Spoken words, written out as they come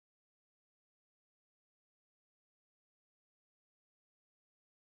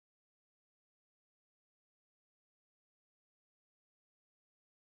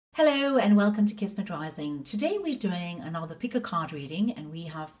Hello and welcome to Kismet Rising. Today we're doing another pick a card reading and we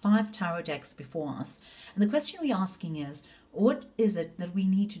have 5 tarot decks before us. And the question we're asking is, what is it that we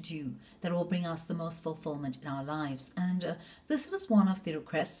need to do that will bring us the most fulfillment in our lives? And this was one of the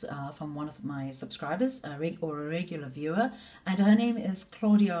requests from one of my subscribers a regular viewer. And her name is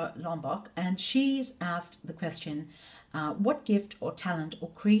Claudia Lombok. And she's asked the question, what gift or talent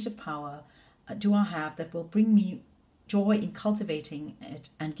or creative power do I have that will bring me joy in cultivating it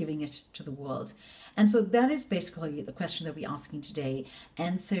and giving it to the world? And so that is basically the question that we're asking today.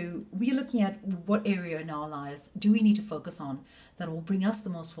 And so we're looking at what area in our lives do we need to focus on that will bring us the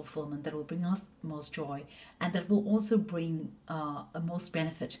most fulfillment, that will bring us the most joy, and that will also bring a most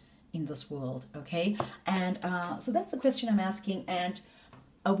benefit in this world. Okay, and so that's the question I'm asking. And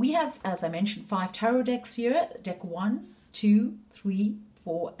we have, as I mentioned, 5 tarot decks here: deck 1, 2, 3,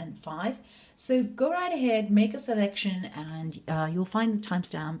 4, and 5. So go right ahead, make a selection, and you'll find the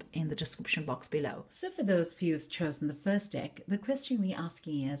timestamp in the description box below. So for those of you who've chosen the first deck, the question we're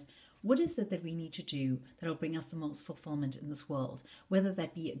asking is, what is it that we need to do that will bring us the most fulfillment in this world? Whether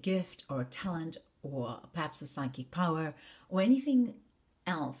that be a gift or a talent or perhaps a psychic power or anything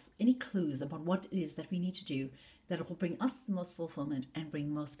else, any clues about what it is that we need to do that will bring us the most fulfillment and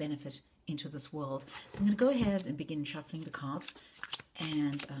bring most benefit into this world. So I'm going to go ahead and begin shuffling the cards.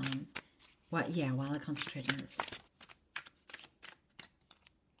 And while I concentrate on this.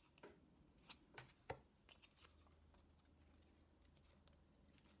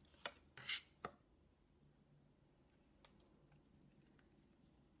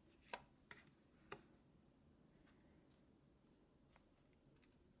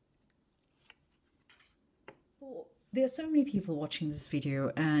 There are so many people watching this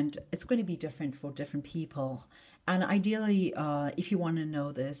video, and it's going to be different for different people. And ideally, if you want to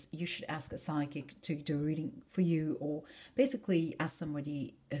know this, you should ask a psychic to do a reading for you, or basically ask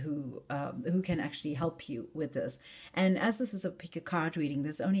somebody who can actually help you with this. And as this is a pick a card reading,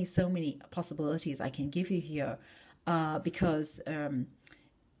 there's only so many possibilities I can give you here, because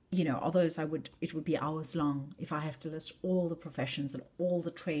otherwise it would be hours long if I have to list all the professions and all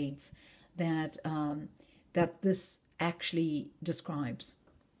the trades that that this actually describes.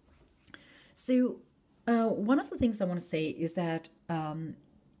 So one of the things I want to say is that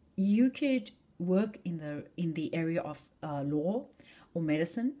you could work in the area of law or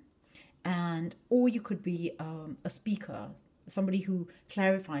medicine, or you could be a speaker, somebody who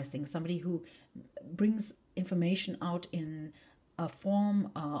clarifies things, somebody who brings information out in a form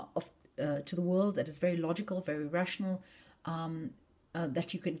to the world that is very logical, very rational,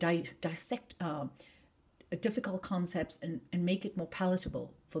 that you could dissect difficult concepts and make it more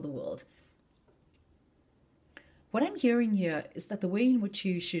palatable for the world. What I'm hearing here is that the way in which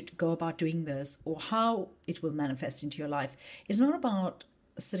you should go about doing this, or how it will manifest into your life, is not about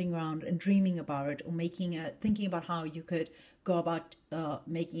sitting around and dreaming about it or thinking about how you could go about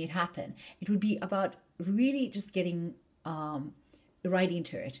making it happen. It would be about really just getting right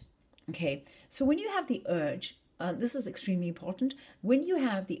into it. Okay, so when you have the urge, this is extremely important. When you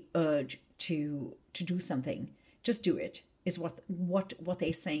have the urge to do something, just do it, is what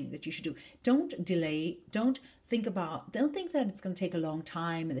they're saying that you should do. Don't delay. Don't think that it's going to take a long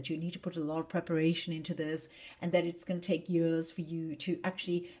time and that you need to put a lot of preparation into this and that it's going to take years for you to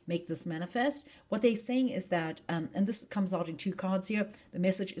actually make this manifest. What they're saying is that, and this comes out in 2 cards here, the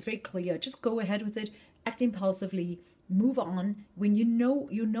message is very clear. Just go ahead with it, act impulsively, move on when you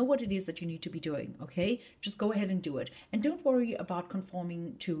know what it is that you need to be doing. Okay, just go ahead and do it, and don't worry about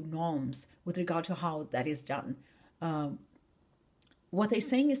conforming to norms with regard to how that is done. What they're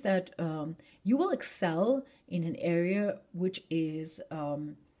saying is that you will excel in an area which is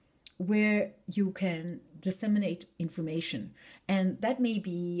where you can disseminate information. And that may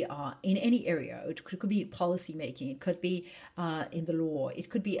be in any area. It could be policy making. It could be in the law. It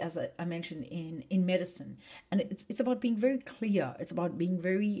could be, as I mentioned, in medicine. And it's about being very clear. It's about being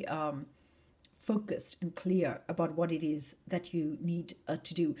very focused and clear about what it is that you need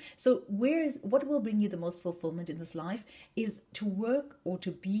to do. So what will bring you the most fulfillment in this life is to work or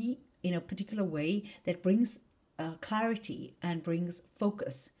to be in a particular way that brings clarity and brings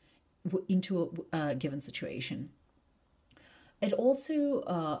focus into a given situation. It also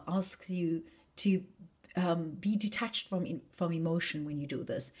asks you to be detached from emotion when you do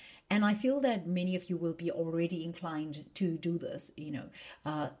this. And I feel that many of you will be already inclined to do this,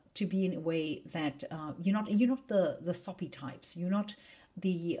 to be in a way that you're not the soppy types. You're not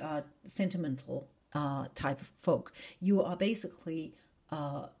the sentimental type of folk. You are basically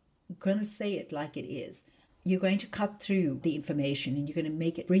going to say it like it is. you're going to cut through the information and you're going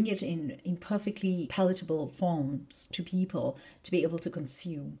to bring it in perfectly palatable forms to people to be able to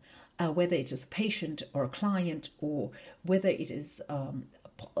consume, whether it is a patient or a client, or whether it is,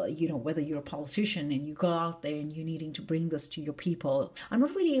 whether you're a politician and you go out there and you're needing to bring this to your people. I'm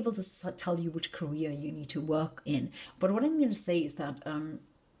not really able to tell you which career you need to work in, but what I'm going to say is that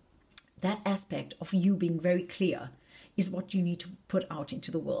that aspect of you being very clear is what you need to put out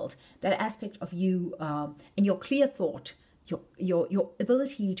into the world. That aspect of you and your clear thought, your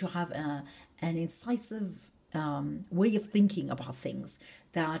ability to have an incisive way of thinking about things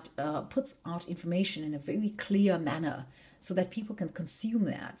that puts out information in a very clear manner so that people can consume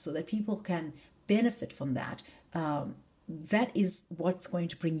that, so that people can benefit from that. That is what's going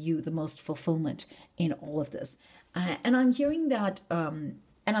to bring you the most fulfillment in all of this. And I'm hearing that, and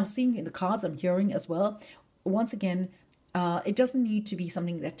I'm seeing in the cards, I'm hearing as well, once again, it doesn't need to be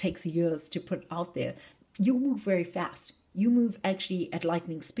something that takes years to put out there. You move very fast. You move actually at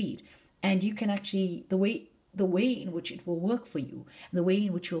lightning speed. And you can actually, the way in which it will work for you, the way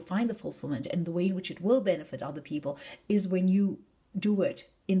in which you'll find the fulfillment, and the way in which it will benefit other people is when you do it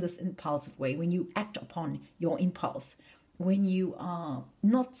in this impulsive way, when you act upon your impulse, when you are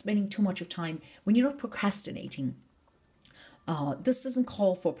not spending too much of time, when you're not procrastinating. This doesn't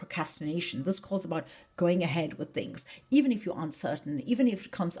call for procrastination. This calls about going ahead with things, even if you're uncertain, even if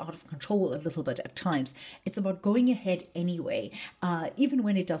it comes out of control a little bit at times. It's about going ahead anyway, even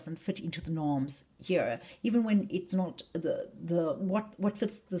when it doesn't fit into the norms here, even when it's not what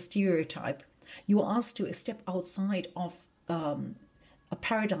fits the stereotype. You are asked to step outside of a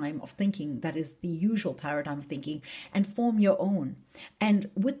paradigm of thinking that is the usual paradigm of thinking and form your own. And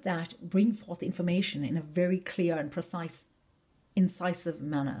with that, bring forth information in a very clear and precise, incisive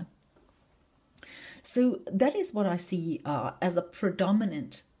manner. So that is what I see as a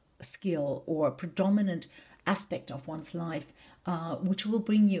predominant skill or a predominant aspect of one's life, which will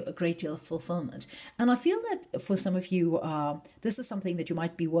bring you a great deal of fulfillment. And I feel that for some of you, this is something that you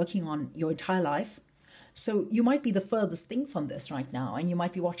might be working on your entire life. So you might be the furthest thing from this right now, and you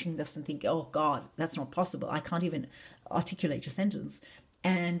might be watching this and think, oh God, that's not possible. I can't even articulate a sentence.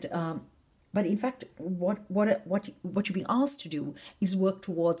 And but in fact, what you're being asked to do is work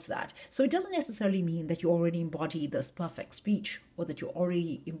towards that. So it doesn't necessarily mean that you already embody this perfect speech, or that you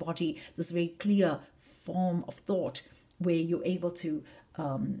already embody this very clear form of thought where you're able to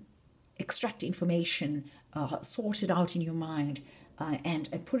extract information, sort it out in your mind, and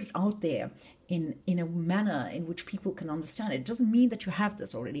put it out there in a manner in which people can understand it. It doesn't mean that you have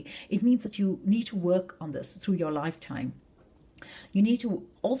this already. It means that you need to work on this through your lifetime. You need to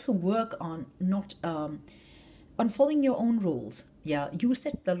also work on not on following your own rules. Yeah, you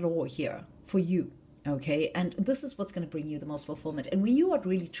set the law here for you, okay? And this is what's going to bring you the most fulfillment. And when you are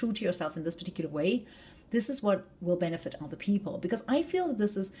really true to yourself in this particular way, this is what will benefit other people. Because I feel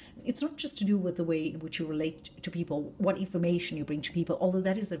that it's not just to do with the way in which you relate to people, what information you bring to people, although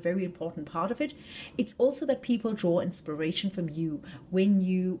that is a very important part of it. It's also that people draw inspiration from you when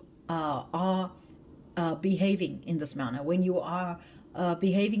you are behaving in this manner, when you are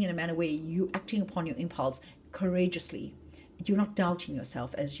behaving in a manner where you're acting upon your impulse courageously. You're not doubting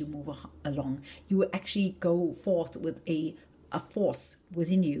yourself as you move along. You actually go forth with a force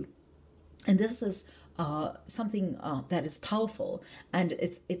within you. And this is something that is powerful, and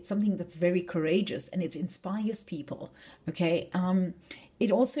it's something that's very courageous, and it inspires people. Okay, it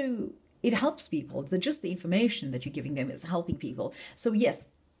helps people. Just the information that you're giving them is helping people. So yes,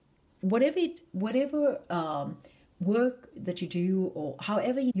 whatever work that you do, or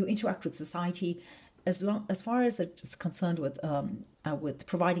however you interact with society, as far as it's concerned with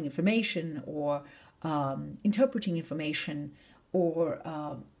providing information or interpreting information or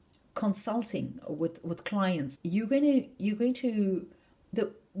consulting with clients, you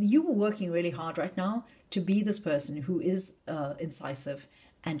are working really hard right now to be this person who is incisive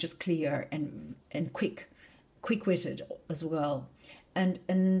and just clear and quick-witted as well. And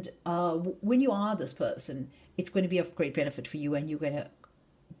when you are this person, it's going to be of great benefit for you, and you're going to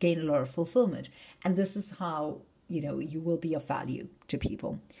gain a lot of fulfillment. And this is how you will be of value to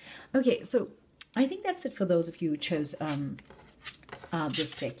people. Okay, so I think that's it for those of you who chose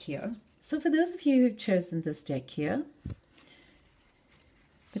this deck here. So for those of you who've chosen this deck here,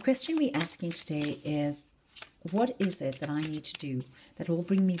 the question we're asking today is, what is it that I need to do that will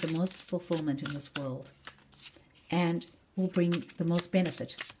bring me the most fulfillment in this world and will bring the most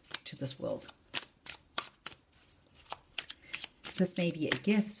benefit to this world? This may be a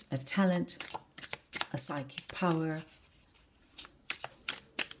gift, a talent, a psychic power,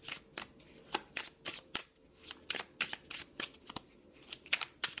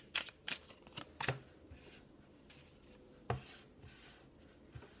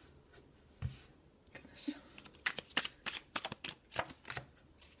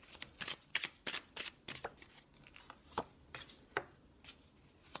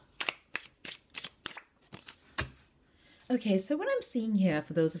 Okay, so what I'm seeing here,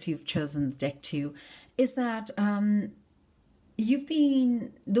 for those of you who've chosen the deck too, is that you've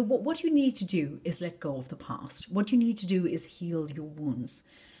been what you need to do is let go of the past. What you need to do is heal your wounds,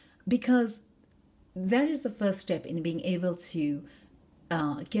 because that is the first step in being able to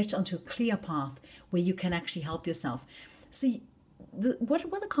get onto a clear path where you can actually help yourself. So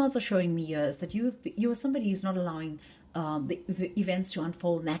what the cards are showing me here is that you are somebody who's not allowing the events to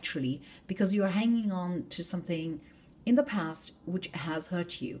unfold naturally, because you are hanging on to something in the past which has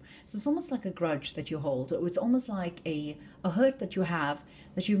hurt you. So it's almost like a grudge that you hold, or it's almost like a hurt that you have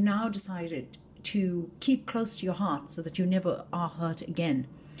that you've now decided to keep close to your heart so that you never are hurt again.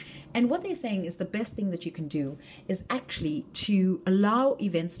 And what they're saying is the best thing that you can do is actually to allow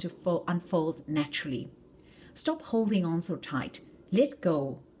events to unfold naturally. Stop holding on so tight. Let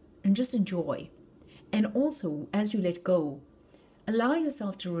go and just enjoy. And also, as you let go, allow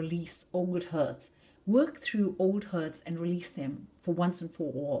yourself to release old hurts. Work through old hurts and release them for once and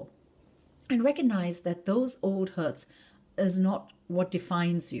for all. And recognize that those old hurts is not what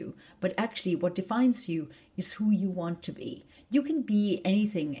defines you, but actually what defines you is who you want to be. You can be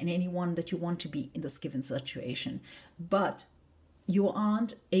anything and anyone that you want to be in this given situation, but you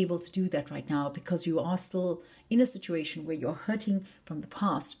aren't able to do that right now because you are still in a situation where you're hurting from the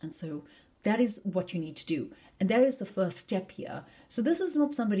past. And so that is what you need to do. And that is the first step here. So this is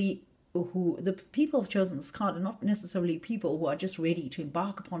not somebody who, the people who've chosen this card are not necessarily people who are just ready to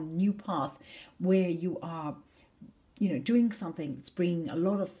embark upon a new path where you are, doing something that's bringing a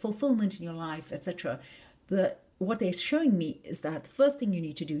lot of fulfillment in your life, etc. What they're showing me is that the first thing you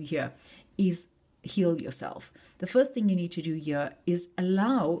need to do here is heal yourself. The first thing you need to do here is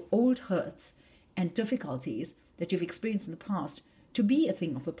allow old hurts and difficulties that you've experienced in the past to be a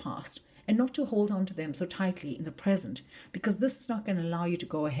thing of the past, and not to hold on to them so tightly in the present, because this is not going to allow you to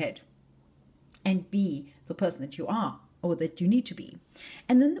go ahead and be the person that you are or that you need to be.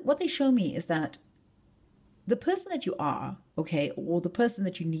 And then what they show me is that the person that you are, okay, or the person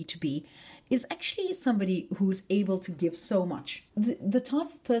that you need to be, is actually somebody who's able to give so much. The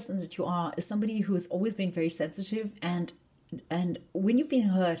type of person that you are is somebody who has always been very sensitive, and when you've been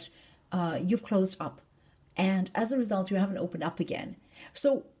hurt, you've closed up. And as a result, you haven't opened up again.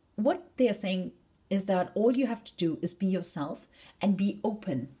 So what they're saying is that all you have to do is be yourself and be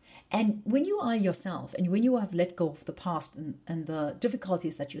open. And when you are yourself, and when you have let go of the past and the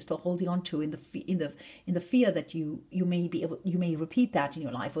difficulties that you're still holding on to, in the fear that you may repeat that in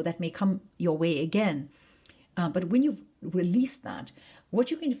your life, or that may come your way again. But when you've released that,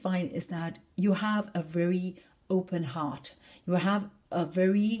 what you can find is that you have a very open heart. You have a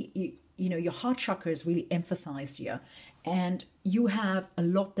very, your heart chakra is really emphasized here, and you have a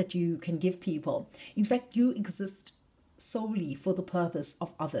lot that you can give people. In fact, you exist solely for the purpose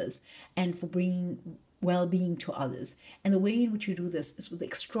of others and for bringing well-being to others. And the way in which you do this is with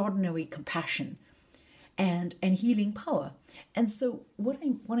extraordinary compassion and healing power. And so what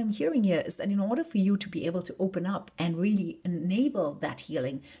I'm hearing here is that in order for you to be able to open up and really enable that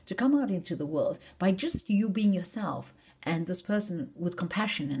healing to come out into the world by just you being yourself, and this person with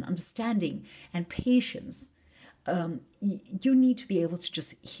compassion and understanding and patience, you need to be able to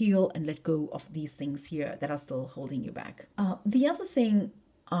just heal and let go of these things here that are still holding you back. The other thing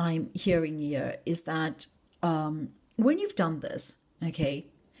I'm hearing here is that when you've done this, okay,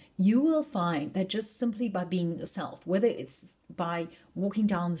 you will find that just simply by being yourself, whether it's by walking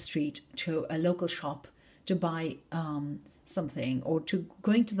down the street to a local shop to buy something, or to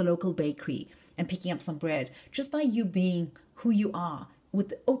going to the local bakery and picking up some bread, just by you being who you are with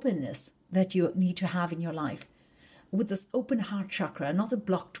the openness that you need to have in your life, with this open heart chakra, not a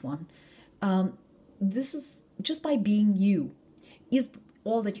blocked one. This is just by being you is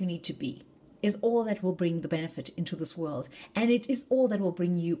all that you need to be, is all that will bring the benefit into this world. And it is all that will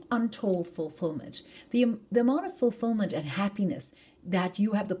bring you untold fulfillment. The amount of fulfillment and happiness that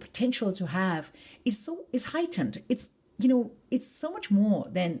you have the potential to have is heightened. It's so much more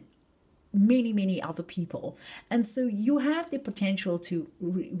than many other people. And so you have the potential to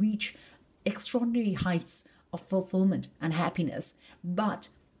reach extraordinary heights of fulfillment and happiness, but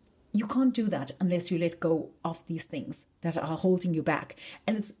you can't do that unless you let go of these things that are holding you back.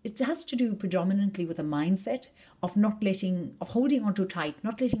 And it has to do predominantly with a mindset of holding on too tight,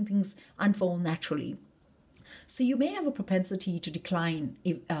 not letting things unfold naturally. So you may have a propensity to decline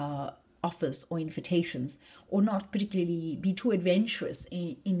offers or invitations, or not particularly be too adventurous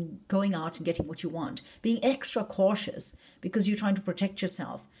in going out and getting what you want, being extra cautious because you're trying to protect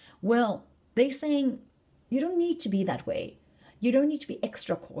yourself. Well, they're saying you don't need to be that way. You don't need to be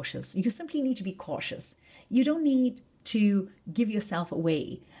extra cautious. You simply need to be cautious. You don't need to give yourself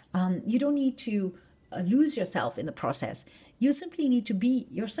away. You don't need to lose yourself in the process. You simply need to be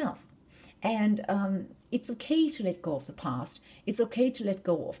yourself. And it's okay to let go of the past. It's okay to let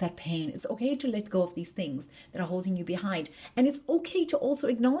go of that pain. It's okay to let go of these things that are holding you behind. And it's okay to also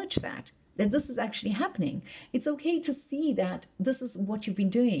acknowledge that this is actually happening. It's okay to see that this is what you've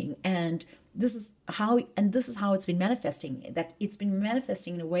been doing, and this is how it's been manifesting, that it's been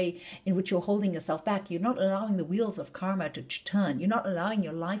manifesting in a way in which you're holding yourself back. You're not allowing the wheels of karma to turn. You're not allowing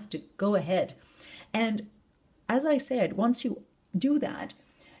your life to go ahead. And as I said, once you do that,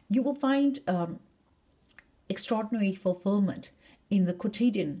 you will find extraordinary fulfillment in the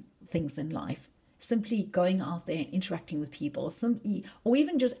quotidian things in life. Simply going out there and interacting with people, or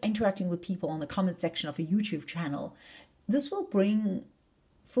even just interacting with people on the comment section of a YouTube channel. This will bring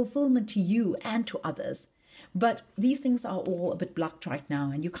fulfillment to you and to others. But these things are all a bit blocked right now,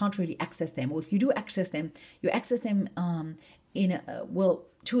 and you can't really access them. Or if you do access them, you access them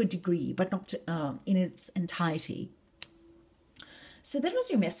to a degree, but not in its entirety. So that was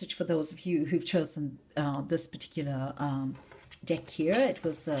your message for those of you who've chosen this particular deck here. It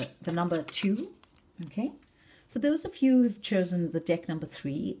was the number 2. Okay. For those of you who've chosen the deck number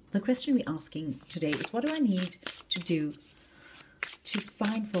 3, the question we're asking today is, what do I need to do to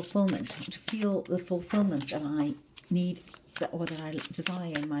find fulfillment, to feel the fulfillment that I need or that I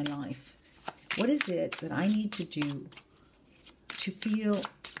desire in my life? What is it that I need to do to feel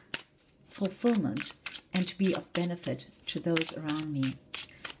fulfillment and to be of benefit to those around me?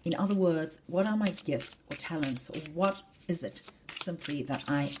 In other words, what are my gifts or talents, or what is it simply that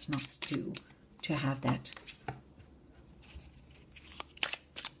I must do to have that?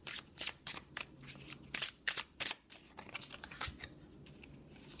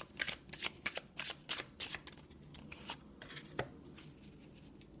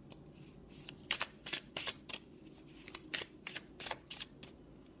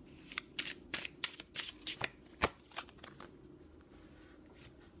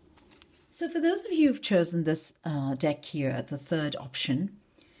 So for those of you who've chosen this deck here, the third option,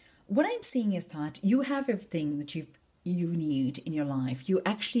 what I'm seeing is that you have everything that you need in your life. You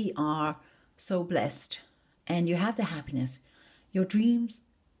actually are so blessed, and you have the happiness. Your dreams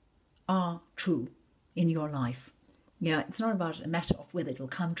are true in your life. Yeah, it's not about a matter of whether it will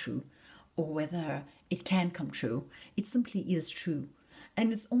come true or whether it can come true. It simply is true.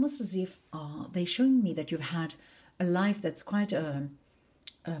 And it's almost as if they're showing me that you've had a life that's quite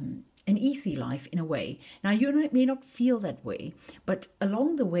an easy life in a way. Now, you may not feel that way, but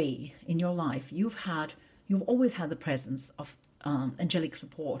along the way in your life, you've always had the presence of angelic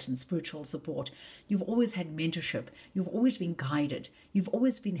support and spiritual support. You've always had mentorship. You've always been guided. You've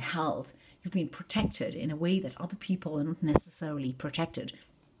always been held. You've been protected in a way that other people are not necessarily protected.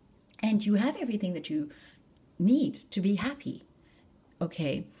 And you have everything that you need to be happy.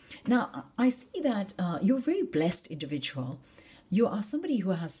 Okay. Now, I see that you're a very blessed individual. You are somebody who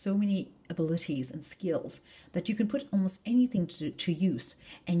has so many abilities and skills that you can put almost anything to use,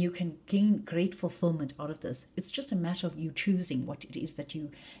 and you can gain great fulfillment out of this. It's just a matter of you choosing what it is that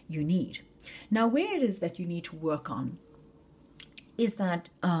you need. Now, where it is that you need to work on is that,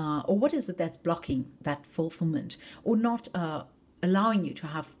 or what is it that's blocking that fulfillment or not allowing you to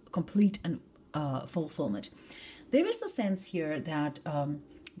have complete and fulfillment? There is a sense here that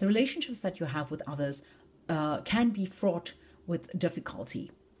the relationships that you have with others can be fraught with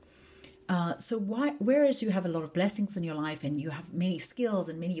difficulty. Whereas you have a lot of blessings in your life and you have many skills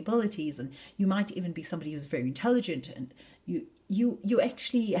and many abilities, and you might even be somebody who's very intelligent, and you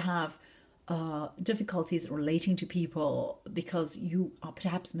actually have difficulties relating to people because you are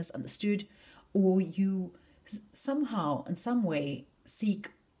perhaps misunderstood, or you somehow in some way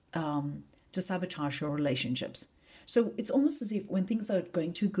seek to sabotage your relationships. So it's almost as if when things are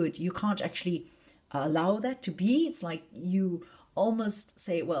going too good, you can't actually allow that to be. It's like you almost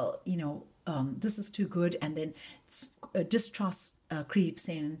say, well, this is too good, and then distrust creeps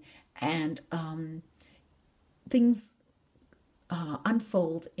in, and things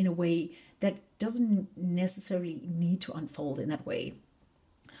unfold in a way that doesn't necessarily need to unfold in that way.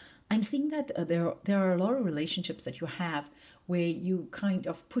 I'm seeing that there are a lot of relationships that you have where you kind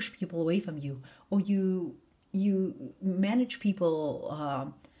of push people away from you, or you manage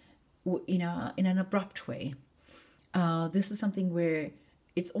people in an abrupt way. This is something where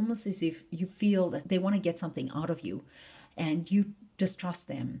it's almost as if you feel that they want to get something out of you, and you distrust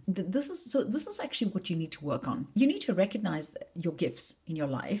them. This is actually what you need to work on. You need to recognize your gifts in your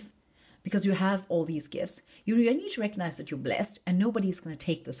life, because you have all these gifts. You need to recognize that you're blessed, and nobody's going to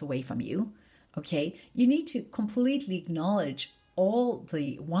take this away from you. Okay, you need to completely acknowledge all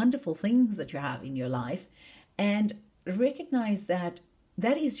the wonderful things that you have in your life, and recognize that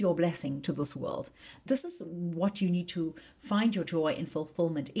that is your blessing to this world. This is what you need to find your joy and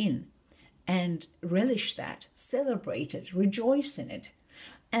fulfillment in, and relish that, celebrate it, rejoice in it.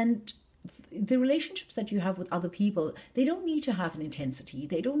 And the relationships that you have with other people, they don't need to have an intensity.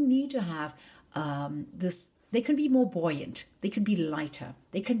 They don't need to have this. They can be more buoyant. They can be lighter.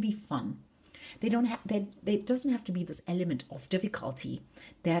 They can be fun. They don't have. They doesn't have to be this element of difficulty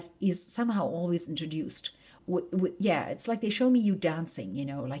that is somehow always introduced. Yeah, it's like they show me you dancing,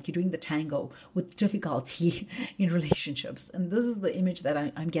 like you're doing the tango with difficulty in relationships. And this is the image that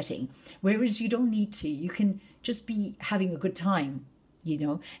I'm getting. Whereas you don't need to. You can just be having a good time,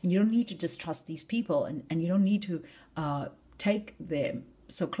 and you don't need to distrust these people, and you don't need to take them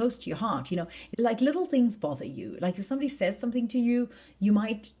so close to your heart. Like little things bother you. Like if somebody says something to you, you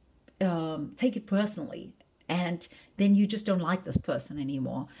might take it personally, and then you just don't like this person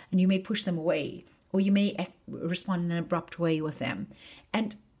anymore, and you may push them away, or you may respond in an abrupt way with them.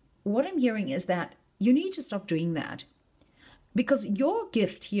 And what I'm hearing is that you need to stop doing that, because your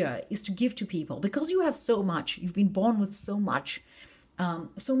gift here is to give to people, because you have so much. You've been born with so much,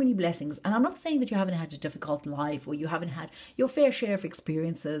 so many blessings. And I'm not saying that you haven't had a difficult life, or you haven't had your fair share of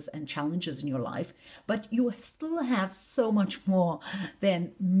experiences and challenges in your life, but you still have so much more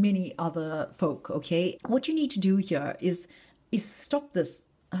than many other folk, okay? What you need to do here is stop this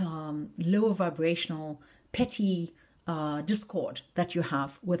lower vibrational, petty discord that you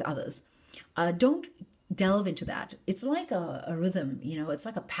have with others. Don't delve into that. It's like a rhythm, it's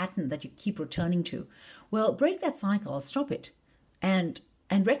like a pattern that you keep returning to. Well, break that cycle, stop it, and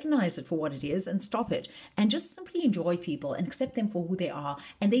recognize it for what it is, and stop it, and just simply enjoy people and accept them for who they are.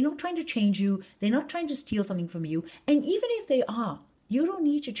 And they're not trying to change you. They're not trying to steal something from you. And even if they are, you don't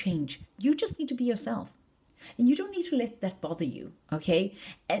need to change. You just need to be yourself. And you don't need to let that bother you, okay?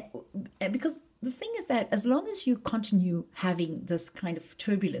 And because the thing is that as long as you continue having this kind of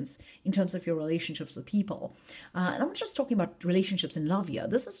turbulence in terms of your relationships with people, and I'm not just talking about relationships in love here.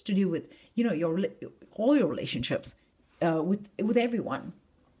 This is to do with, all your relationships with everyone.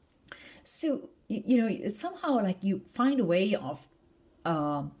 So, it's somehow like you find a way of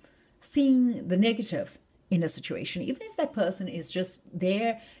seeing the negative in a situation, even if that person is just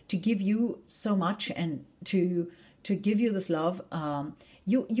there to give you so much and to give you this love.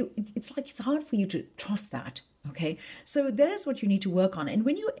 It's like it's hard for you to trust that. Okay, so that is what you need to work on. And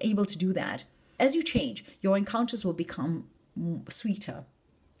when you're able to do that, as you change, your encounters will become sweeter.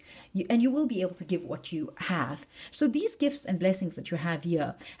 And you will be able to give what you have. So these gifts and blessings that you have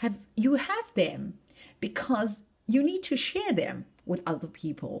here, you have them because you need to share them with other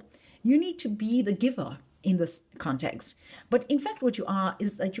people. You need to be the giver in this context. But in fact, what you are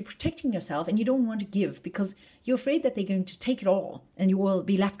is that you're protecting yourself, and you don't want to give because you're afraid that they're going to take it all and you will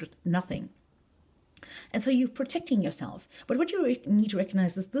be left with nothing. And so you're protecting yourself. But what you need to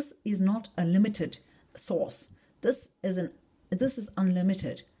recognize is this is not a limited source. This is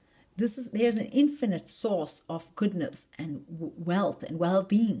unlimited. There's an infinite source of goodness and wealth and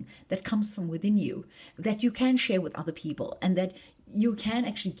well-being that comes from within you, that you can share with other people, and that you can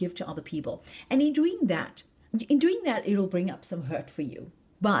actually give to other people. And in doing that, it'll bring up some hurt for you.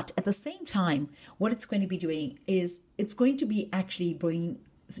 But at the same time, what it's going to be doing is it's going to be actually bringing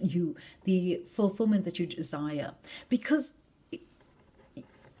you the fulfillment that you desire. Because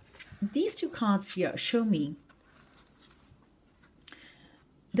these two cards here show me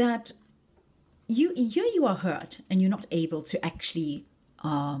that you are hurt, and you're not able to actually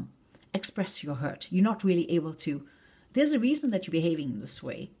express your hurt. You're not really able to. There's a reason that you're behaving this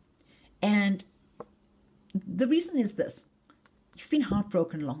way. And the reason is this. You've been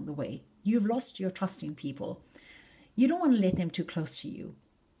heartbroken along the way. You've lost your trust in people. You don't want to let them too close to you.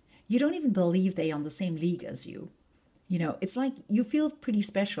 You don't even believe they're on the same league as you. It's like you feel pretty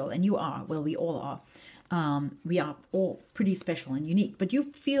special, and you are. Well, we all are. We are all pretty special and unique. But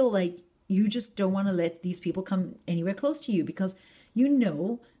you feel like you just don't want to let these people come anywhere close to you because you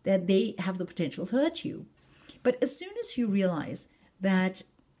know that they have the potential to hurt you. But as soon as you realize that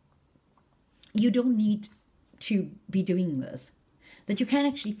you don't need to be doing this, that you can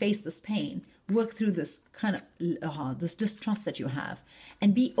actually face this pain, work through this kind of this distrust that you have,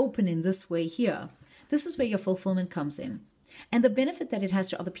 and be open in this way here, this is where your fulfillment comes in. And the benefit that it has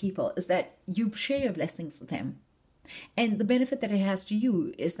to other people is that you share your blessings with them. And the benefit that it has to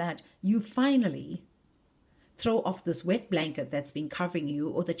you is that you finally throw off this wet blanket that's been covering you,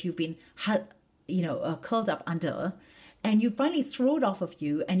 or that you've been curled up under, and you finally throw it off of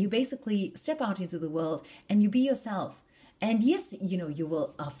you, and you basically step out into the world and you be yourself, And yes, you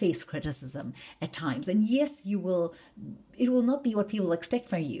will face criticism at times. And yes, it will not be what people expect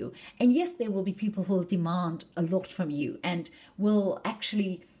from you. And yes, there will be people who will demand a lot from you and will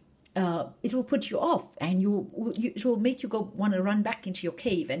actually, it will put you off, and it will make you want to run back into your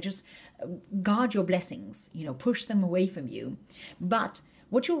cave and just guard your blessings, push them away from you. But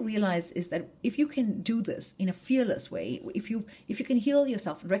what you'll realize is that if you can do this in a fearless way, if you can heal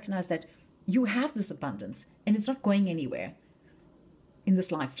yourself and recognize that you have this abundance and it's not going anywhere in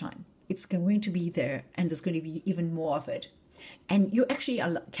this lifetime, it's going to be there, and there's going to be even more of it, and you actually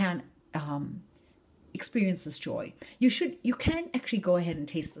can experience this joy. You can actually go ahead and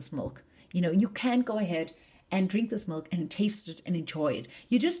taste this milk. You can go ahead and drink this milk and taste it and enjoy it.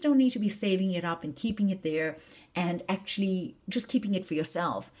 You just don't need to be saving it up and keeping it there and actually just keeping it for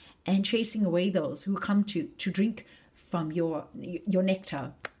yourself and chasing away those who come to drink from your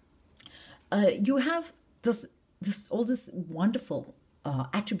nectar. You have all this wonderful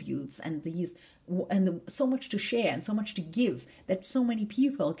attributes and so much to share and so much to give that so many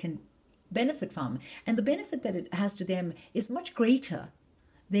people can benefit from, and the benefit that it has to them is much greater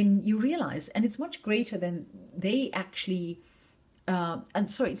than you realize, and it's much greater than they actually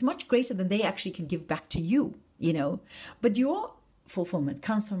it's much greater than they actually can give back to you. But your fulfillment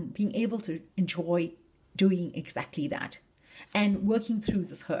comes from being able to enjoy doing exactly that and working through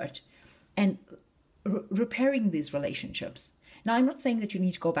this hurt and repairing these relationships. Now, I'm not saying that you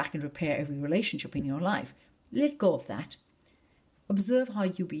need to go back and repair every relationship in your life. Let go of that. Observe how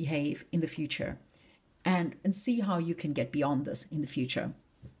you behave in the future and see how you can get beyond this in the future.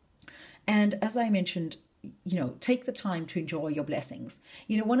 And as I mentioned, take the time to enjoy your blessings.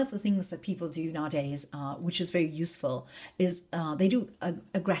 One of the things that people do nowadays, which is very useful, is they do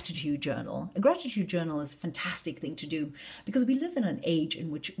a gratitude journal. A gratitude journal is a fantastic thing to do because we live in an age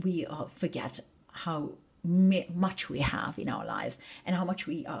in which we forget how much we have in our lives and how much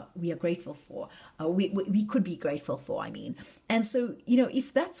we are grateful for. We could be grateful for, And so,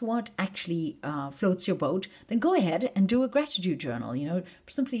 if that's what actually floats your boat, then go ahead and do a gratitude journal.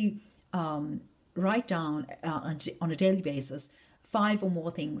 Simply write down on a daily basis 5 or more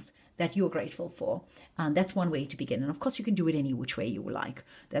things that you're grateful for. And that's one way to begin. And of course, you can do it any which way you like.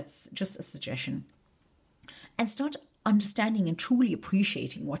 That's just a suggestion. And start understanding and truly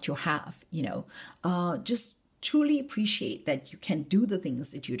appreciating what you have, just truly appreciate that you can do the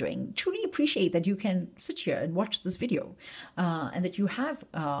things that you're doing. Truly appreciate that you can sit here and watch this video, and that you have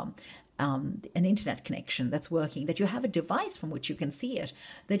an internet connection that's working, that you have a device from which you can see it,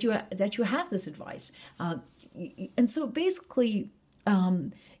 that you have this advice. And so basically,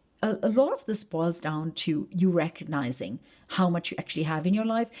 a lot of this boils down to you recognizing how much you actually have in your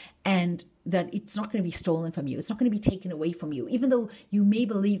life, and that it's not going to be stolen from you. It's not going to be taken away from you. Even though you may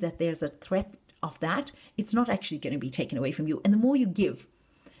believe that there's a threat of that, it's not actually going to be taken away from you. And the more you give,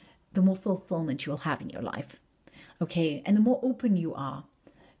 the more fulfillment you'll have in your life. Okay? And the more open you are,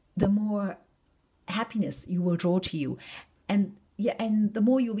 the more happiness you will draw to you. And the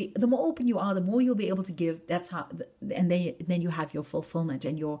more open you are, the more you'll be able to give. That's how, and then you have your fulfillment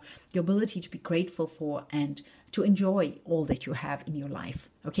and your ability to be grateful for and to enjoy all that you have in your life.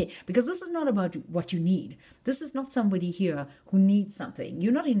 Okay, because this is not about what you need. This is not somebody here who needs something.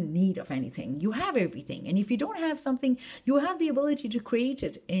 You're not in need of anything. You have everything, and if you don't have something, you have the ability to create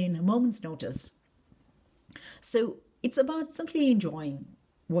it in a moment's notice. So it's about simply enjoying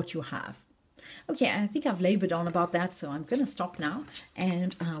what you have. Okay, I think I've labored on about that, so I'm going to stop now,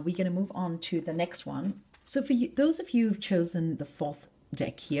 and we're going to move on to the next one. So for you, those of you who've chosen the 4th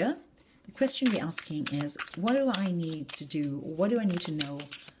deck here, the question we're asking is, what do I need to do? What do I need to know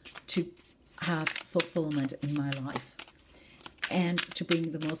to have fulfillment in my life and to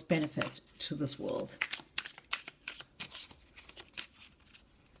bring the most benefit to this world?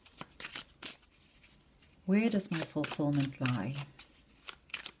 Where does my fulfillment lie?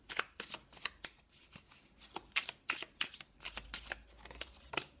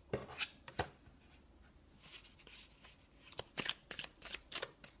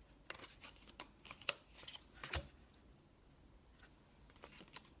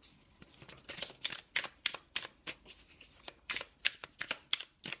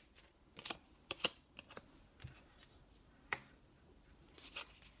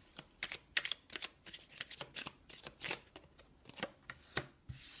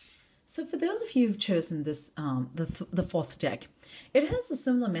 So for those of you who've chosen this, the 4th deck, it has a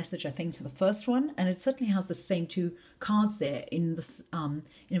similar message, I think, to the first one, and it certainly has the same 2 cards there in this in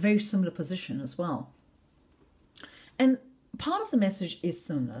a very similar position as well. And part of the message is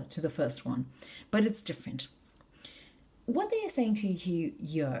similar to the first one, but it's different. What they are saying to you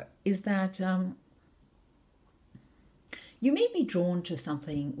here is that You may be drawn to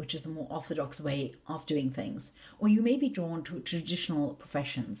something which is a more orthodox way of doing things, or you may be drawn to traditional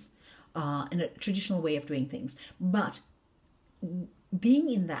professions and a traditional way of doing things. But being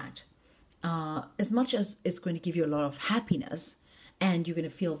in that, as much as it's going to give you a lot of happiness and you're going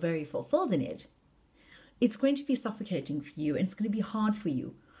to feel very fulfilled in it, it's going to be suffocating for you and it's going to be hard for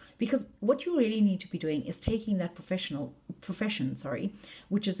you. Because what you really need to be doing is taking that profession,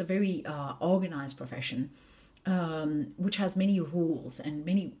 which is a very organized profession, which has many rules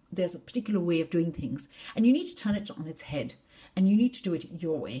and there's a particular way of doing things, and you need to turn it on its head, and you need to do it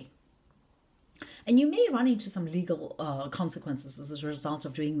your way. And you may run into some legal consequences as a result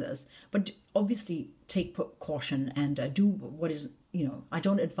of doing this, but obviously take caution and do what is, I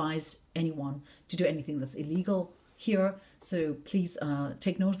don't advise anyone to do anything that's illegal here, so please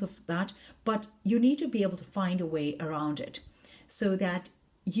take note of that. But you need to be able to find a way around it so that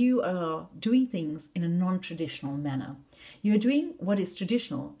you are doing things in a non-traditional manner. You're doing what is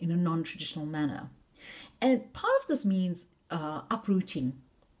traditional in a non-traditional manner. And part of this means uprooting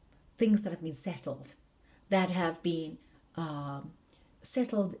things that have been settled, that have been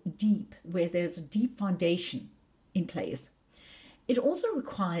settled deep, where there's a deep foundation in place. It also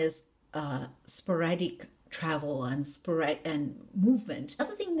requires sporadic travel and movement.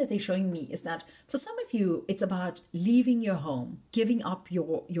 Another thing that they're showing me is that for some of you, it's about leaving your home, giving up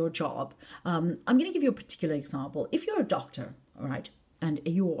your job. I'm going to give you a particular example. If you're a doctor, all right, and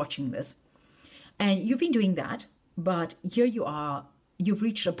you're watching this, and you've been doing that, but here you are, you've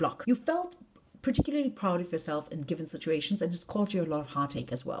reached a block. You felt particularly proud of yourself in given situations, and it's caused you a lot of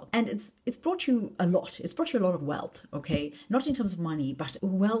heartache as well. And it's brought you a lot. It's brought you a lot of wealth, okay? Not in terms of money, but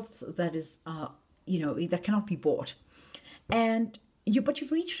wealth that is that cannot be bought. But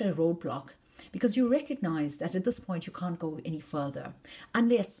you've reached a roadblock because you recognize that at this point you can't go any further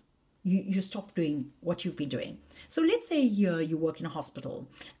unless you stop doing what you've been doing. So let's say you work in a hospital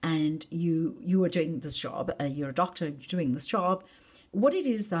and you are doing this job, you're a doctor, you're doing this job. What it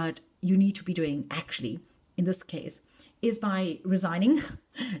is that you need to be doing actually, in this case, is by resigning,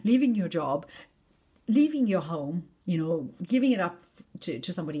 leaving your job, leaving your home, giving it up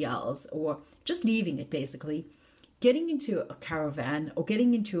to somebody else, or just leaving it basically, getting into a caravan or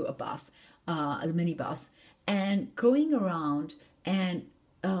getting into a bus, a minibus, and going around and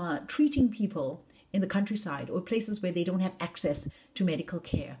treating people in the countryside or places where they don't have access to medical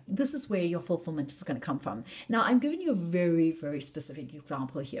care. This is where your fulfillment is going to come from. Now, I'm giving you a very, very specific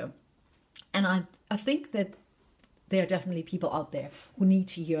example here. And I think that there are definitely people out there who need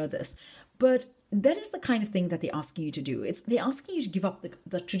to hear this. But that is the kind of thing that they're asking you to do. They're asking you to give up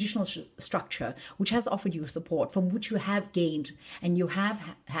the traditional structure, which has offered you support, from which you have gained and you have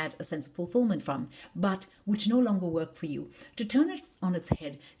had a sense of fulfillment from, but which no longer work for you. To turn it on its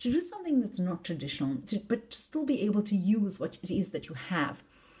head, to do something that's not traditional, but to still be able to use what it is that you have,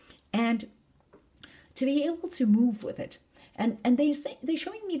 and to be able to move with it. And they're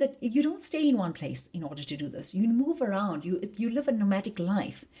showing me that you don't stay in one place in order to do this. You move around. You live a nomadic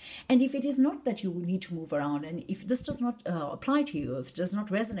life. And if it is not that you need to move around, and if this does not apply to you, if it does not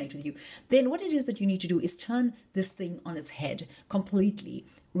resonate with you, then what it is that you need to do is turn this thing on its head completely,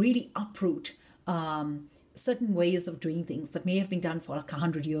 really uproot certain ways of doing things that may have been done for like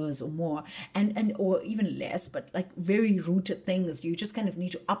 100 years or more, and or even less, but like very rooted things. You just kind of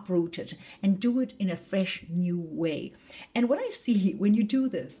need to uproot it and do it in a fresh new way. And what I see when you do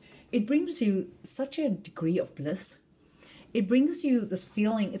this, it brings you such a degree of bliss. It brings you this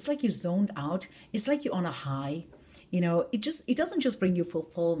feeling, it's like you zoned out, it's like you're on a high. It doesn't just bring you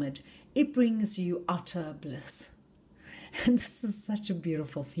fulfillment, it brings you utter bliss. And this is such a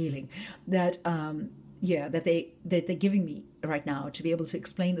beautiful feeling that that they're giving me right now to be able to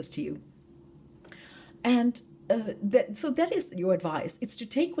explain this to you. And so that is your advice. It's to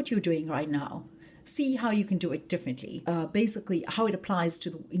take what you're doing right now, see how you can do it differently, basically how it applies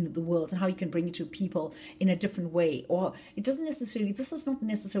to in the world and how you can bring it to people in a different way. Or this has not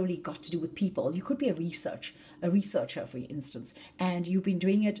necessarily got to do with people. You could be a researcher, for instance, and you've been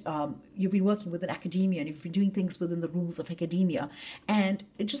doing it, you've been working within academia and you've been doing things within the rules of academia, and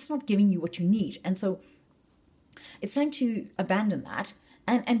it's just not giving you what you need. And so it's time to abandon that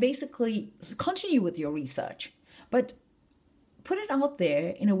and basically continue with your research, but put it out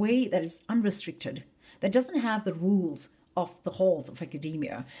there in a way that is unrestricted, that doesn't have the rules of the halls of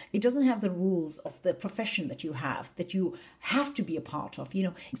academia. It doesn't have the rules of the profession that you have to be a part of,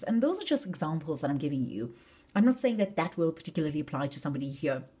 And those are just examples that I'm giving you. I'm not saying that will particularly apply to somebody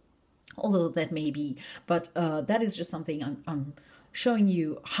here, although that may be, but that is just something I'm showing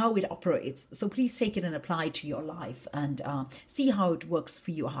you how it operates. So please take it and apply it to your life and see how it works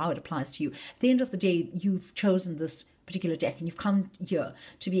for you, how it applies to you. At the end of the day, you've chosen this particular deck and you've come here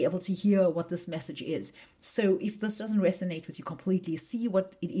to be able to hear what this message is. So if this doesn't resonate with you completely, see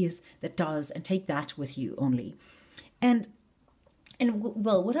what it is that does and take that with you only. And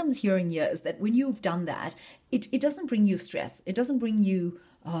well, what I'm hearing here is that when you've done that, it doesn't bring you stress. It doesn't bring you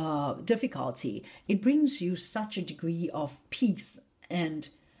difficulty. It brings you such a degree of peace and,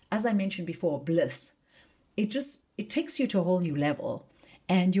 as I mentioned before, bliss. It takes you to a whole new level,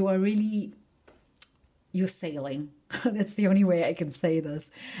 and you're sailing. That's the only way I can say this.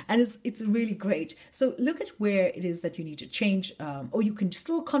 And it's really great. So look at where it is that you need to change, or you can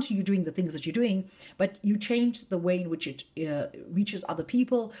still continue doing the things that you're doing, but you change the way in which it reaches other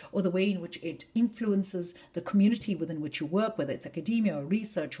people, or the way in which it influences the community within which you work, whether it's academia or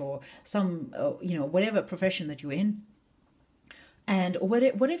research or some, whatever profession that you're in, and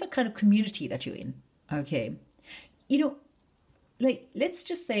whatever kind of community that you're in. Okay. Like, let's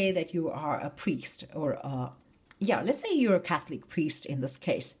just say that you are a priest or let's say you're a Catholic priest in this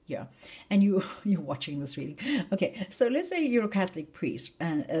case, and you're watching this reading. Okay, so let's say you're a Catholic priest,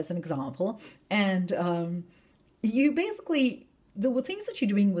 as an example, and you basically, the things that you're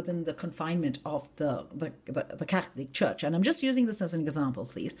doing within the confinement of the Catholic Church, and I'm just using this as an example,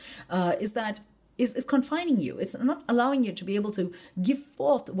 please, is confining you. It's not allowing you to be able to give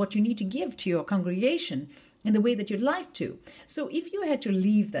forth what you need to give to your congregation in the way that you'd like to. So if you had to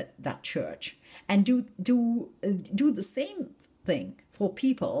leave that church and do the same thing for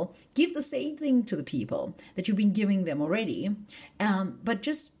people, give the same thing to the people that you've been giving them already, but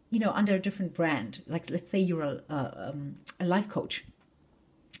just under a different brand. Like, let's say you're a life coach,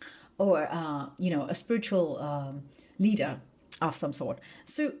 or a spiritual leader of some sort.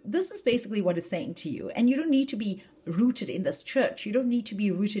 So this is basically what it's saying to you. And you don't need to be rooted in this church. You don't need to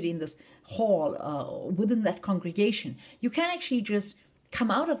be rooted in this hall within that congregation. You can actually just come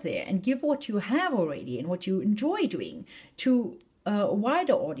out of there and give what you have already and what you enjoy doing to a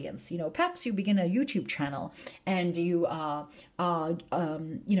wider audience. Perhaps you begin a YouTube channel and you are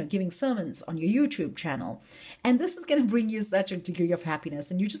giving sermons on your YouTube channel, and this is going to bring you such a degree of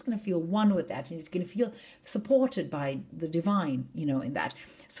happiness, and you're just going to feel one with that, and you're going to feel supported by the divine, in that.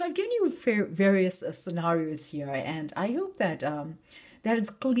 So I've given you various scenarios here, and I hope that that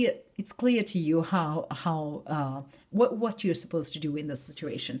it's clear to you how what you're supposed to do in this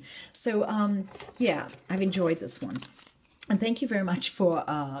situation. So I've enjoyed this one. And thank you very much for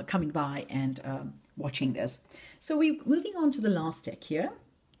coming by and watching this. So we're moving on to the last deck here.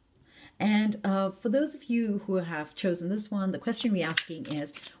 And for those of you who have chosen this one, the question we're asking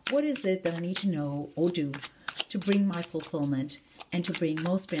is, what is it that I need to know or do to bring my fulfillment and to bring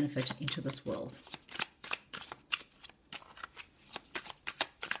most benefit into this world?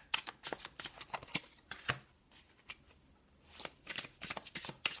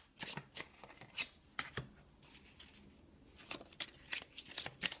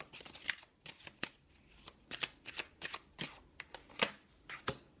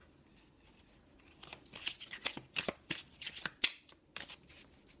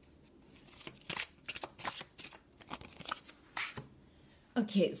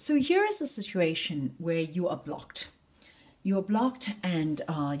 Okay, so here is a situation where you are blocked. You are blocked and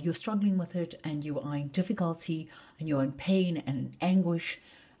you're struggling with it, and you are in difficulty, and you're in pain and in anguish,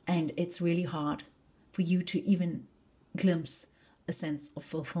 and it's really hard for you to even glimpse a sense of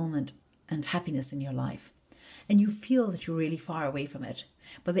fulfillment and happiness in your life. And you feel that you're really far away from it.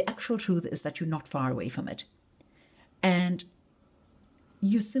 But the actual truth is that you're not far away from it. And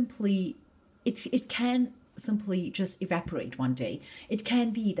you simply, it can simply just evaporate one day. It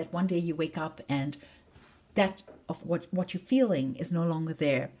can be that one day you wake up and that of what you're feeling is no longer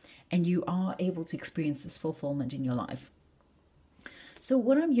there, and you are able to experience this fulfillment in your life. So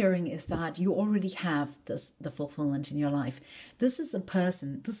what I'm hearing is that you already have the fulfillment in your life. This is a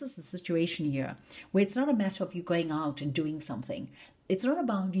situation here where it's not a matter of you going out and doing something. It's not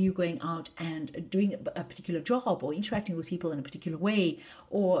about you going out and doing a particular job or interacting with people in a particular way,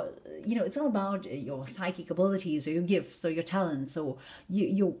 or, it's not about your psychic abilities or your gifts or your talents or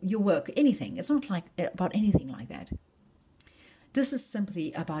your work, anything. It's not about anything like that. This is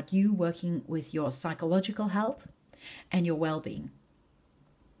simply about you working with your psychological health and your well-being.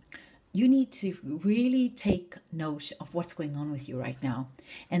 You need to really take note of what's going on with you right now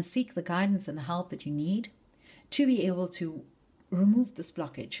and seek the guidance and the help that you need to be able to remove this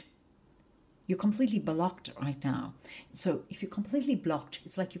blockage. You're completely blocked right now. So if you're completely blocked,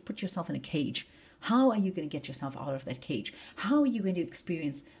 it's like you've put yourself in a cage. How are you going to get yourself out of that cage? How are you going to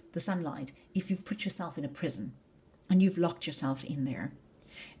experience the sunlight if you've put yourself in a prison? and you've locked yourself in there.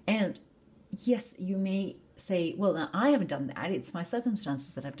 And yes, you may say, well, now, I haven't done that. It's my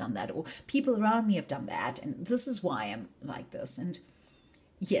circumstances that have done that, or people around me have done that, and this is why I'm like this. And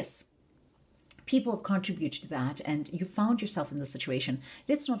yes, people have contributed to that, and you found yourself in this situation.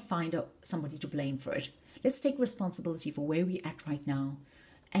 Let's not find somebody to blame for it. Let's take responsibility for where we're at right now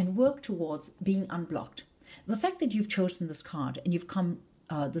and work towards being unblocked. The fact that you've chosen this card and you've come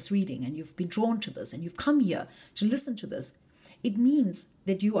this reading and you've been drawn to this and you've come here to listen to this, it means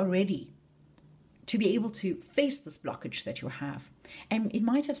that you are ready to be able to face this blockage that you have. And it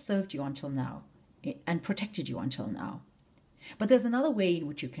might have served you until now and protected you until now. But there's another way in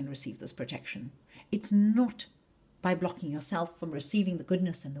which you can receive this protection. It's not by blocking yourself from receiving the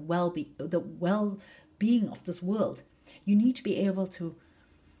goodness and the well-being of this world. You need to be able to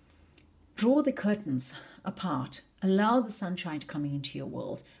draw the curtains apart, allow the sunshine to come into your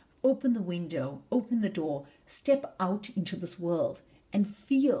world, open the window, open the door, step out into this world and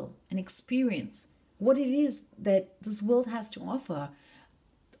feel and experience what it is that this world has to offer,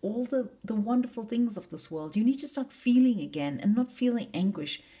 all the wonderful things of this world. You need to start feeling again and not feeling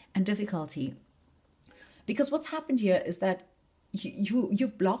anguish and difficulty. Because what's happened here is that you're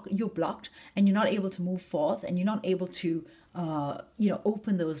blocked and you're not able to move forth, and you're not able to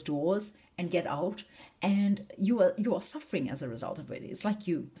open those doors and get out, and you are suffering as a result of it. It's like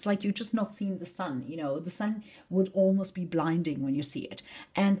you're just not seeing the sun. The sun would almost be blinding when you see it,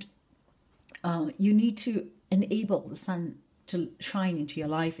 and you need to enable the sun to shine into your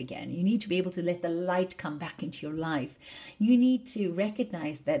life again. You need to be able to let the light come back into your life. You need to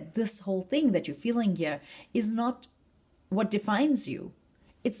recognize that this whole thing that you're feeling here is not what defines you.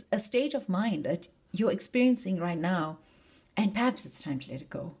 It's a state of mind that you're experiencing right now, and perhaps it's time to let it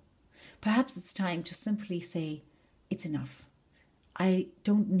go. Perhaps it's time to simply say, it's enough. I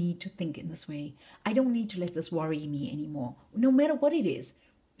don't need to think in this way. I don't need to let this worry me anymore, no matter what it is.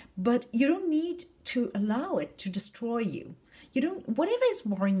 But you don't need to allow it to destroy you. Whatever is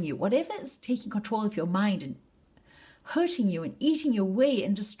worrying you, whatever is taking control of your mind and hurting you and eating your way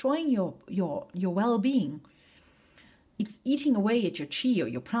and destroying your well-being, it's eating away at your chi or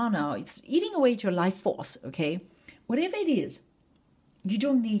your prana. It's eating away at your life force, okay? Whatever it is, you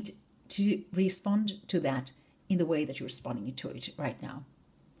don't need to respond to that in the way that you're responding to it right now.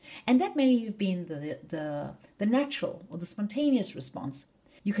 And that may have been the natural or the spontaneous response.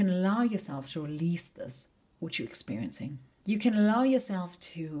 You can allow yourself to release this, what you're experiencing. You can allow yourself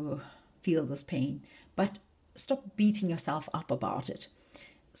to feel this pain, but stop beating yourself up about it.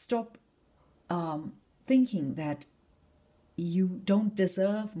 Stop thinking that you don't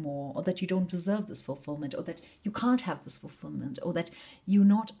deserve more, or that you don't deserve this fulfillment, or that you can't have this fulfillment, or that you're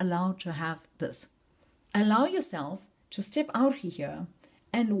not allowed to have this. Allow yourself to step out here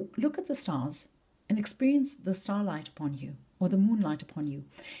and look at the stars and experience the starlight upon you, or the moonlight upon you,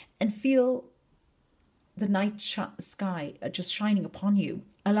 and feel the night sky just shining upon you.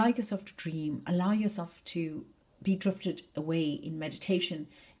 Allow yourself to dream. Allow yourself to be drifted away in meditation,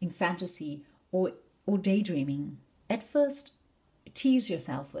 in fantasy, or daydreaming. At first, tease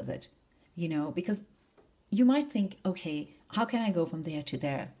yourself with it, because you might think, okay, how can I go from there to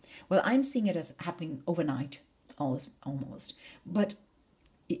there? Well, I'm seeing it as happening overnight, almost. But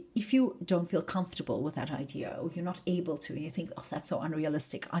if you don't feel comfortable with that idea, or you're not able to, and you think, oh, that's so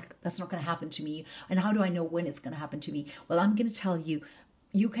unrealistic, that's not going to happen to me, and how do I know when it's going to happen to me? Well, I'm going to tell you,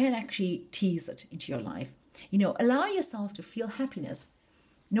 you can actually tease it into your life. Allow yourself to feel happiness,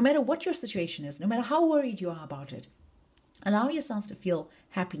 no matter what your situation is, no matter how worried you are about it. Allow yourself to feel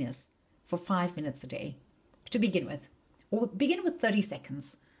happiness for 5 minutes a day to begin with, or begin with 30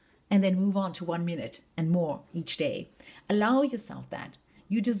 seconds and then move on to 1 minute and more each day. Allow yourself that.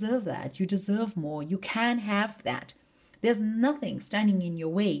 You deserve that. You deserve more. You can have that. There's nothing standing in your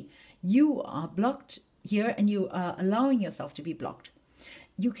way. You are blocked here, and you are allowing yourself to be blocked.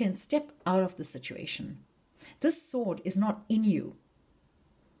 You can step out of the situation. This sword is not in you.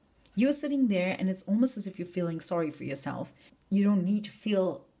 You're sitting there, and it's almost as if you're feeling sorry for yourself. You don't need to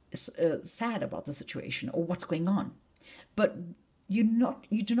feel sad about the situation or what's going on. But you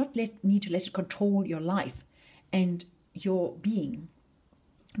do not need to let it control your life and your being.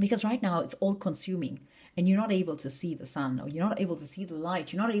 Because right now it's all consuming, and you're not able to see the sun, or you're not able to see the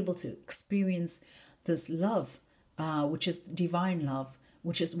light. You're not able to experience this love, which is divine love,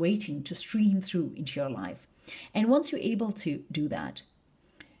 which is waiting to stream through into your life. And once you're able to do that,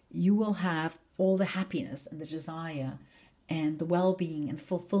 you will have all the happiness and the desire and the well-being and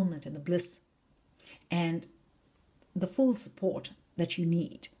fulfillment and the bliss and the full support that you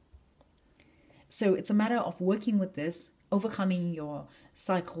need. So it's a matter of working with this, overcoming your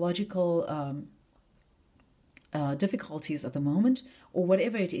psychological difficulties at the moment, or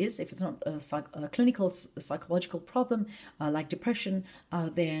whatever it is. If it's not a clinical psychological problem like depression,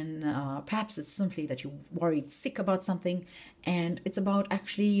 then perhaps it's simply that you're worried sick about something, and it's about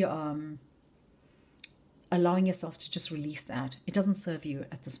actually allowing yourself to just release that. It doesn't serve you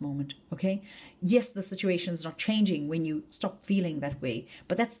at this moment, okay? Yes, the situation is not changing when you stop feeling that way,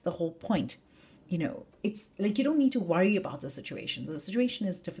 but that's the whole point. You know, it's like you don't need to worry about the situation. The situation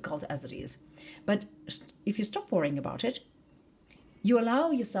is difficult as it is. But if you stop worrying about it, you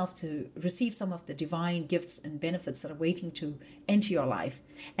allow yourself to receive some of the divine gifts and benefits that are waiting to enter your life.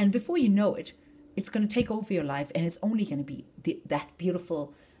 And before you know it, it's going to take over your life, and it's only going to be that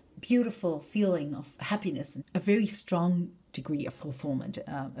beautiful feeling of happiness, and a very strong degree of fulfillment,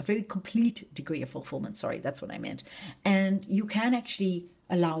 a very complete degree of fulfillment. Sorry, that's what I meant. And you can actually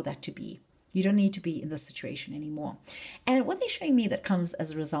allow that to be. You don't need to be in this situation anymore. And what they're showing me that comes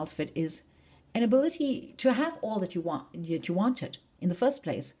as a result of it is an ability to have all that you wanted in the first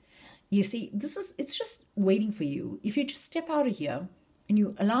place. You see, it's just waiting for you. If you just step out of here and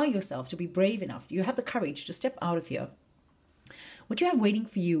you allow yourself to be brave enough, you have the courage to step out of here, what you have waiting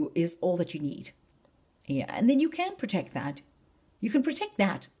for you is all that you need. Yeah, and then you can protect that. You can protect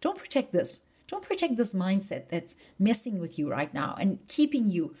that. Don't protect this. Don't protect this mindset that's messing with you right now and keeping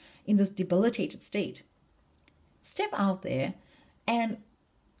you in this debilitated state. Step out there and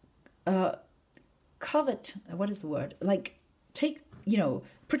covet, what is the word? Like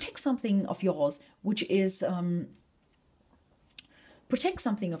protect something of yours, which is, protect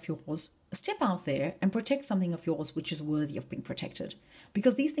something of yours. Step out there and protect something of yours which is worthy of being protected,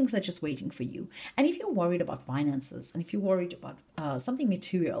 because these things are just waiting for you. And if you're worried about finances, and if you're worried about something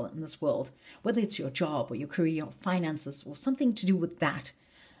material in this world, whether it's your job or your career or finances or something to do with that,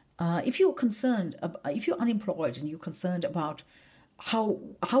 if you're concerned, if you're unemployed and you're concerned about how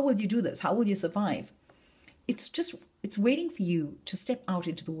will you do this, how will you survive, it's waiting for you to step out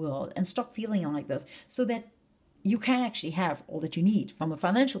into the world and stop feeling like this, so that you can actually have all that you need from a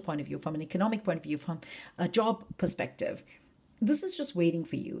financial point of view, from an economic point of view, from a job perspective. This is just waiting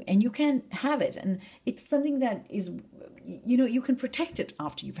for you, and you can have it. And it's something that is, you can protect it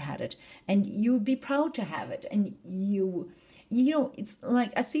after you've had it, and you would be proud to have it. And it's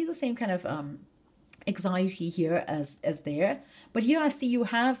like, I see the same kind of anxiety here as there, but here I see you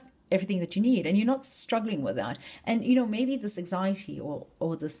have everything that you need, and you're not struggling with that. And maybe this anxiety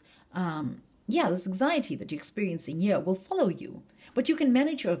or this this anxiety that you're experiencing here will follow you, but you can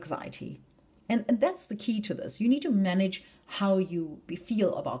manage your anxiety. And that's the key to this. You need to manage how you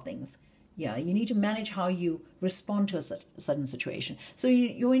feel about things. Yeah, you need to manage how you respond to a certain situation. So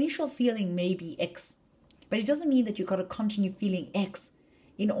your initial feeling may be X, but it doesn't mean that you've got to continue feeling X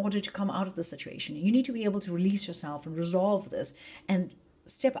in order to come out of the situation. You need to be able to release yourself and resolve this and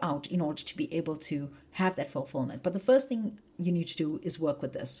step out in order to be able to have that fulfillment. But the first thing you need to do is work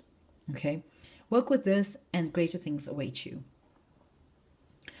with this. Okay? Work with this, and greater things await you.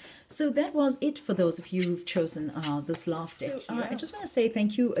 So that was it for those of you who've chosen this last deck. So, I just want to say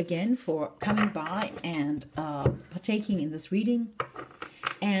thank you again for coming by and partaking in this reading.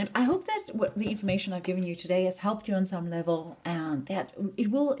 And I hope that the information I've given you today has helped you on some level, and that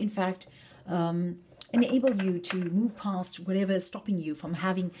it will, in fact, enable you to move past whatever is stopping you from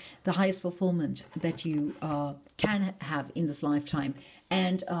having the highest fulfillment that you can have in this lifetime.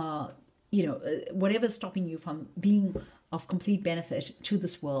 And whatever is stopping you from being of complete benefit to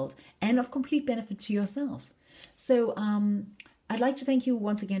this world and of complete benefit to yourself. So I'd like to thank you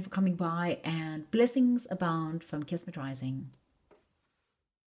once again for coming by, and blessings abound from Kismet Rising.